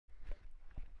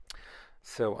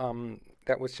So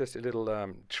that was just a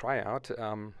little tryout,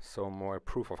 so more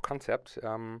proof of concept.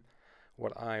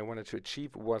 What I wanted to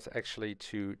achieve was actually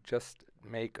to just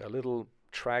make a little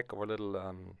track or a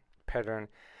little pattern,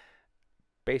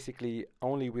 basically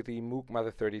only with the Moog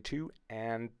Mother 32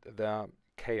 and the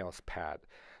Kaoss Pad.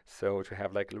 So to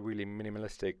have like a really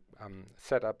minimalistic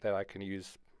setup that I can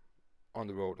use on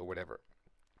the road or whatever.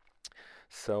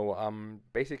 So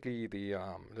basically, the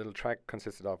little track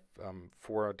consisted of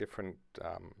four different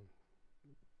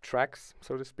tracks,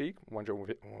 so to speak. One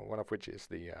of which is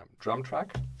the drum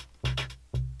track.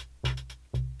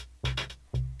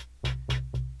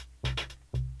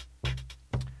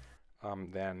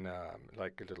 Then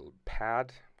like a little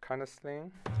pad kind of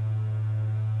thing.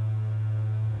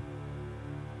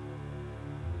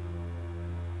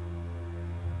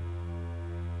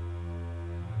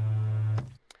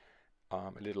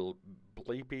 A little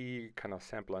bleepy kind of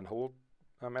sample and hold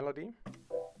melody.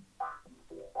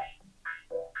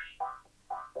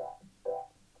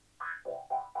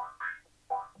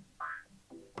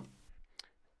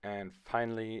 And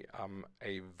finally,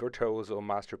 a virtuoso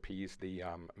masterpiece, the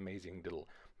amazing little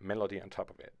melody on top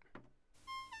of it.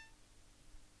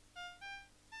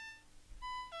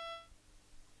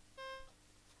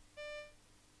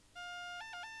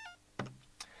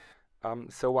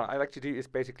 So what I like to do is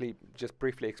basically just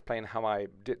briefly explain how I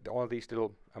did all these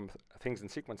little things in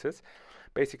sequences.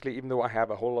 Basically, even though I have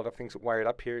a whole lot of things wired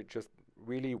up here, just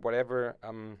really whatever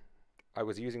I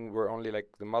was using were only like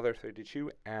the Mother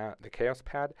 32 and the Kaoss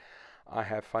Pad. I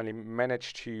have finally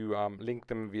managed to link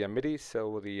them via MIDI.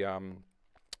 So the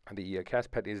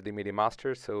Kaoss Pad is the MIDI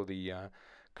master. So the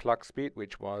clock speed,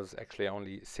 which was actually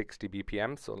only 60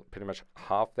 BPM, so pretty much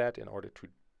half that in order to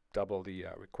double the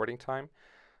recording time.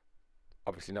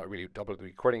 Obviously not really double the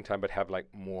recording time, but have like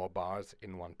more bars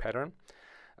in one pattern.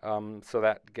 So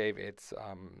that gave its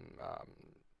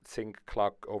sync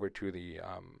clock over to the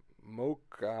Moog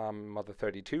Mother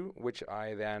 32, which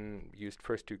I then used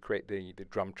first to create the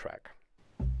drum track.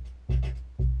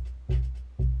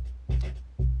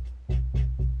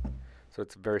 So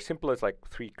it's very simple. It's like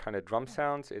three kind of drum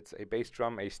sounds. It's a bass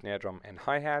drum, a snare drum, and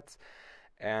hi-hats.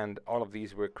 And all of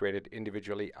these were created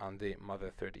individually on the Mother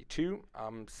 32.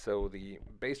 So the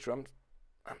bass drums,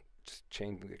 I'm just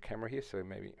changing the camera here so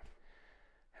maybe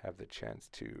have the chance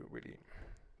to really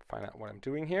find out what I'm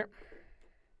doing here.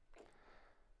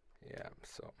 Yeah,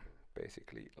 so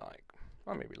basically like,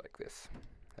 or maybe like this.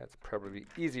 That's probably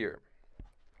easier.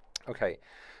 Okay,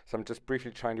 so I'm just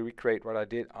briefly trying to recreate what I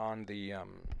did on the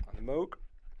Moog.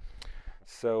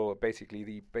 So basically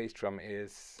the bass drum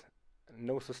is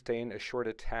no sustain, a short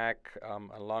attack,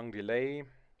 a long delay.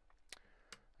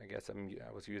 I guess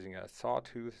I was using a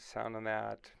sawtooth sound on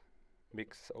that.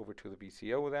 Mix over to the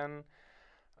VCO then.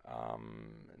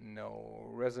 No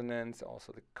resonance.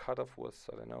 Also the cutoff was,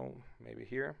 I don't know, maybe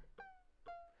here.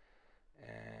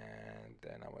 And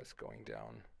then I was going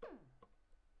down.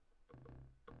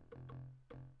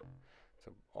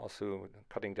 So also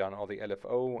cutting down all the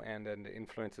LFO and then the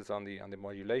influences on the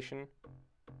modulation.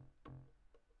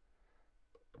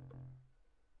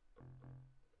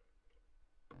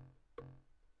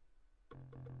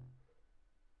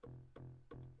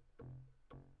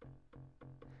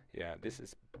 Yeah, this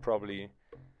is probably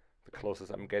the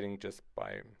closest I'm getting just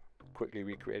by quickly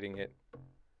recreating it.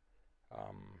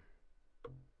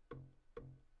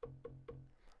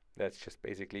 That's just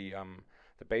basically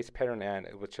the bass pattern, and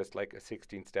it was just like a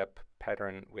 16-step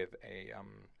pattern with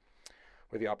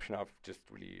with the option of just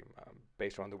really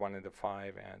based on the 1 and the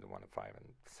 5 and the 1 and 5 and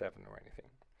 7 or anything.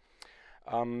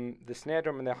 The snare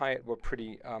drum and the hi-hat were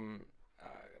pretty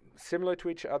similar to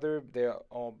each other. They're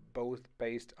all both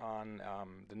based on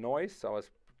the noise. So I was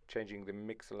changing the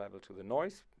mix level to the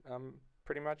noise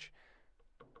pretty much.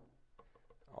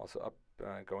 Also up,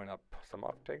 going up some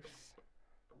octaves.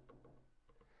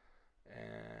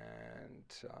 And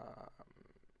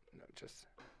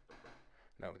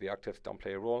no, the octaves don't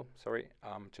play a role. Sorry,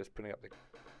 just putting up the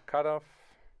cutoff.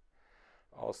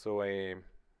 Also a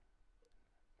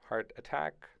hard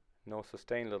attack, no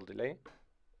sustain, little delay.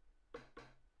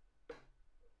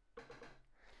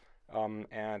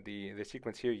 And the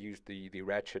sequence here used the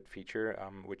ratchet feature,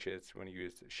 which is when you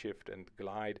use shift and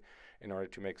glide in order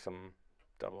to make some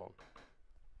double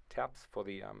taps for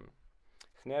the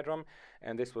snare drum.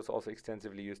 And this was also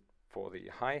extensively used for the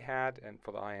hi-hat, and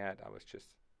for the hi-hat I was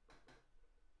just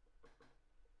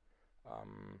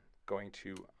going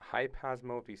to high pass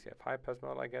mode, VCF high pass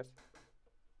mode, I guess,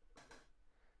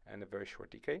 and a very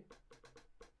short decay.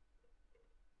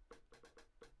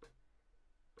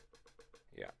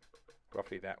 Yeah,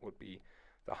 roughly that would be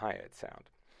the hi-hat sound.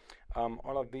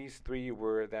 All of these three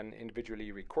were then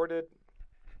individually recorded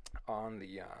on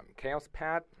the Kaoss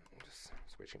Pad. Just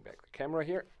switching back the camera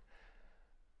here.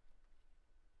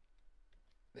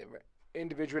 They were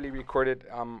individually recorded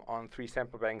on 3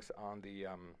 sample banks on the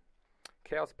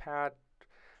Kaoss Pad,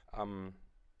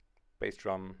 bass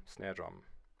drum, snare drum,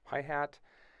 hi-hat,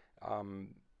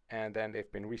 and then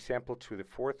they've been resampled to the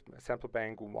 4th sample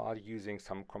bank while using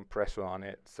some compressor on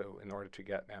it, so in order to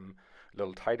get them a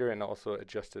little tighter, and also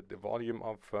adjusted the volume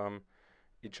of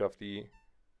each of the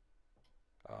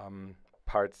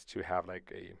parts to have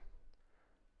like a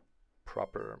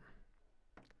proper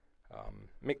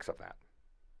mix of that.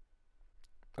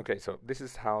 Okay, so this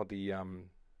is how the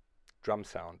drum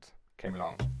sound came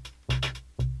along.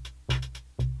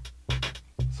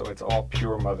 So it's all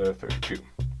pure Mother 32.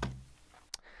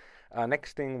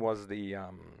 Next thing was the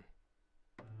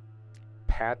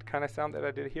pad kind of sound that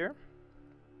I did here.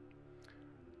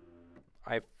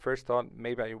 I first thought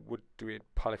maybe I would do it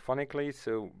polyphonically,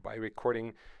 so by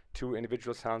recording 2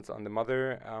 individual sounds on the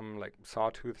Mother, like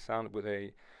sawtooth sound with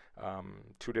a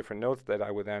 2 different notes that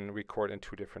I would then record in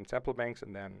 2 different sample banks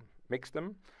and then mix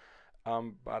them.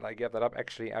 But I gave that up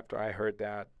actually after I heard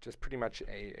that just pretty much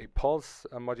a pulse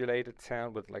modulated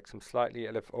sound with like some slightly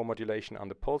LFO modulation on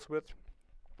the pulse width,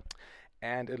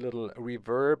 and a little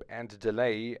reverb and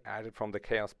delay added from the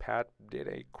Kaoss Pad did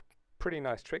a pretty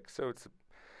nice trick. So it's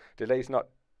delay is not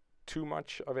too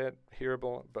much of it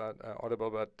hearable, but audible,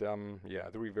 but yeah,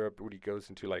 the reverb really goes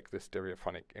into like the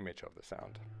stereophonic image of the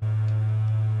sound.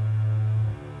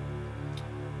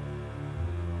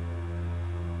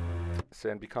 So,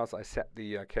 and because I set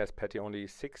the Kaoss Pad to only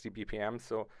 60 BPM,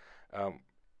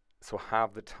 so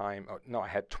half the time, I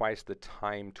had twice the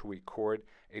time to record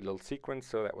a little sequence,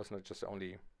 so that was not just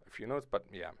only a few notes, but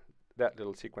yeah, that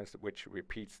little sequence which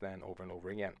repeats then over and over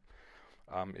again.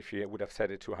 If you would have set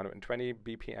it to 120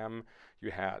 BPM,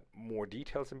 you had more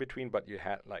details in between, but you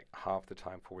had like half the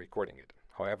time for recording it.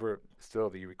 However, still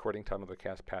the recording time of the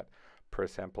Kaoss Pad per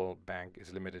sample bank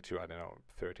is limited to, I don't know,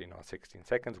 13 or 16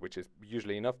 seconds, which is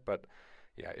usually enough. But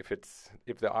yeah,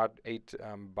 if the odd 8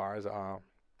 bars are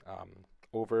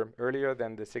over earlier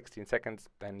than the 16 seconds,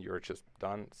 then you're just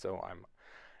done. So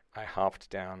I halved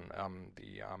down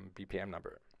the BPM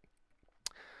number.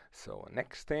 So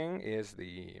next thing is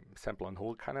the sample and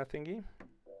hold kind of thingy.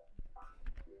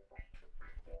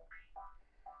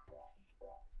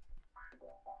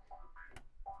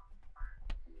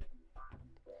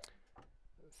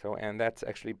 So, and that's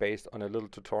actually based on a little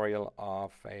tutorial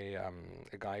of a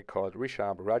guy called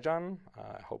Rishabh Rajan.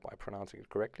 I hope I'm pronouncing it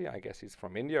correctly. I guess he's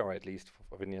from India, or at least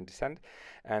of Indian descent.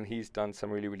 And he's done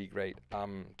some really, really great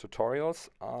tutorials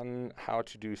on how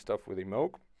to do stuff with a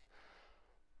Moog.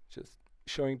 Just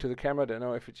showing to the camera, I don't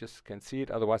know if you just can see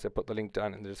it, otherwise I put the link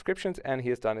down in the descriptions. And he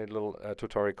has done a little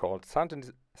tutorial called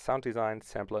Sound Design,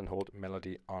 Sample and Hold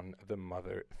Melody on the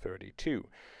Mother 32.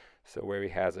 So where he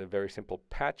has a very simple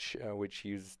patch which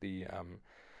uses the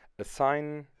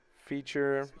assign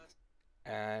feature,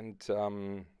 and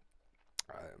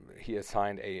he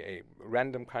assigned a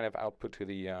random kind of output to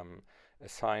the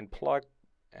assign plug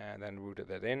and then routed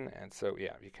that in. And so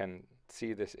yeah, you can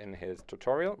see this in his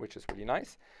tutorial, which is really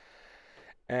nice.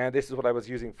 And this is what I was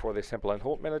using for the sample and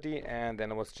hold melody, and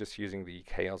then I was just using the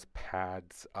Kaoss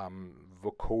Pad's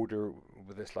vocoder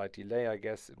with a slight delay, I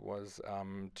guess it was,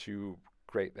 to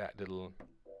create that little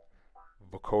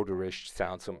vocoder-ish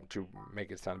sound, so to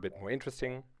make it sound a bit more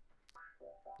interesting.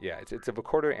 Yeah, it's a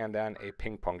vocoder and then a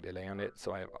ping pong delay on it,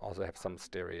 so I also have some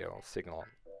stereo signal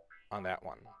on that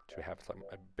one to have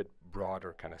a bit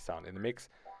broader kind of sound in the mix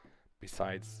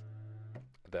besides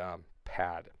the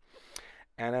pad.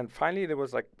 And then finally there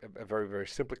was like a very, very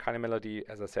simple kind of melody.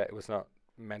 As I said, it was not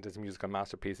meant as a musical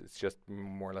masterpiece, it's just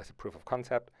more or less a proof of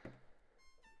concept.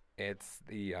 It's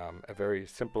the a very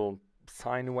simple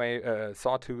sine wave,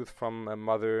 sawtooth from a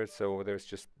Mother, so there's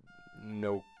just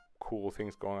no cool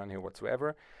things going on here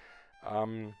whatsoever.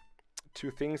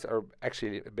 2 things are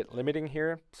actually a bit limiting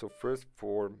here. So first,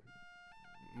 for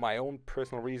my own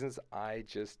personal reasons, I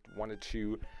just wanted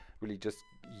to really just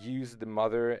use the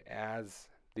Mother as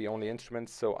the only instrument,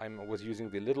 so I was using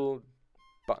the little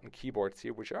button keyboards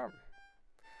here, which are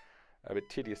a bit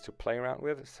tedious to play around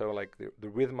with. So like the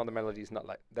rhythm on the melody is not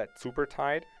like that super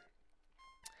tight.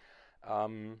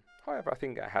 However, I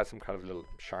think it has some kind of little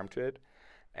charm to it.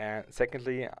 And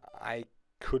secondly, I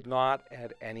could not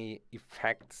add any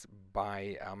effects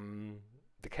by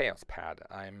the Kaoss Pad.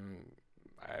 I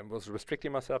was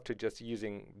restricting myself to just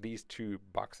using these 2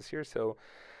 boxes here. So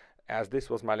as this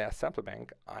was my last sample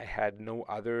bank, I had no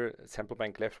other sample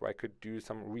bank left where I could do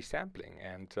some resampling.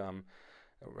 And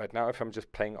Right now, if I'm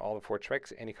just playing all the 4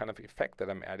 tracks, any kind of effect that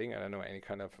I'm adding, I don't know, any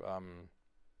kind of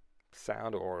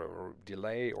sound or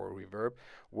delay or reverb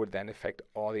would then affect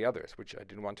all the others, which I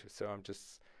didn't want to. So I'm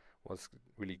just was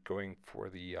really going for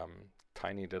the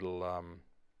tiny little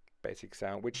basic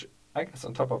sound, which I guess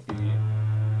on top of the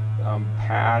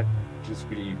pad just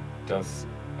really does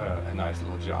a nice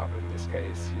little job in this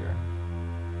case here.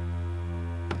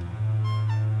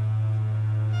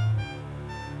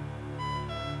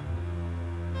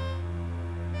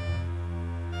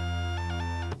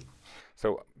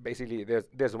 So basically,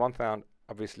 there's one sound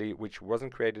obviously which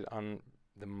wasn't created on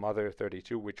the Mother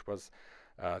 32, which was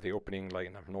the opening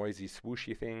like noisy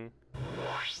swooshy thing,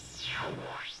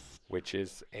 which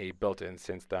is a built-in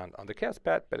synth sound on the Kaoss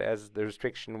Pad. But as the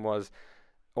restriction was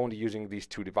only using these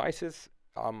 2 devices,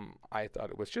 I thought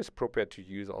it was just appropriate to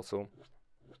use also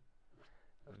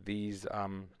these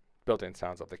built-in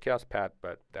sounds of the Kaoss Pad,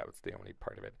 but that was the only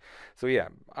part of it. So yeah,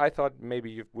 I thought maybe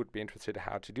you would be interested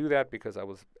how to do that, because I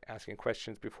was asking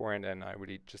questions before and I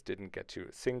really just didn't get to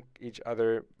sync each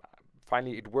other.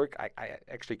 Finally, it worked. I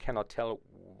actually cannot tell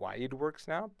why it works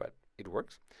now, but it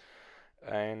works.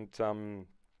 And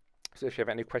so if you have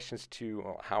any questions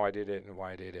to how I did it and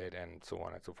why I did it and so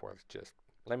on and so forth, just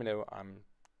let me know. I'm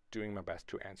doing my best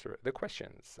to answer the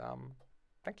questions.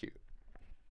 Thank you.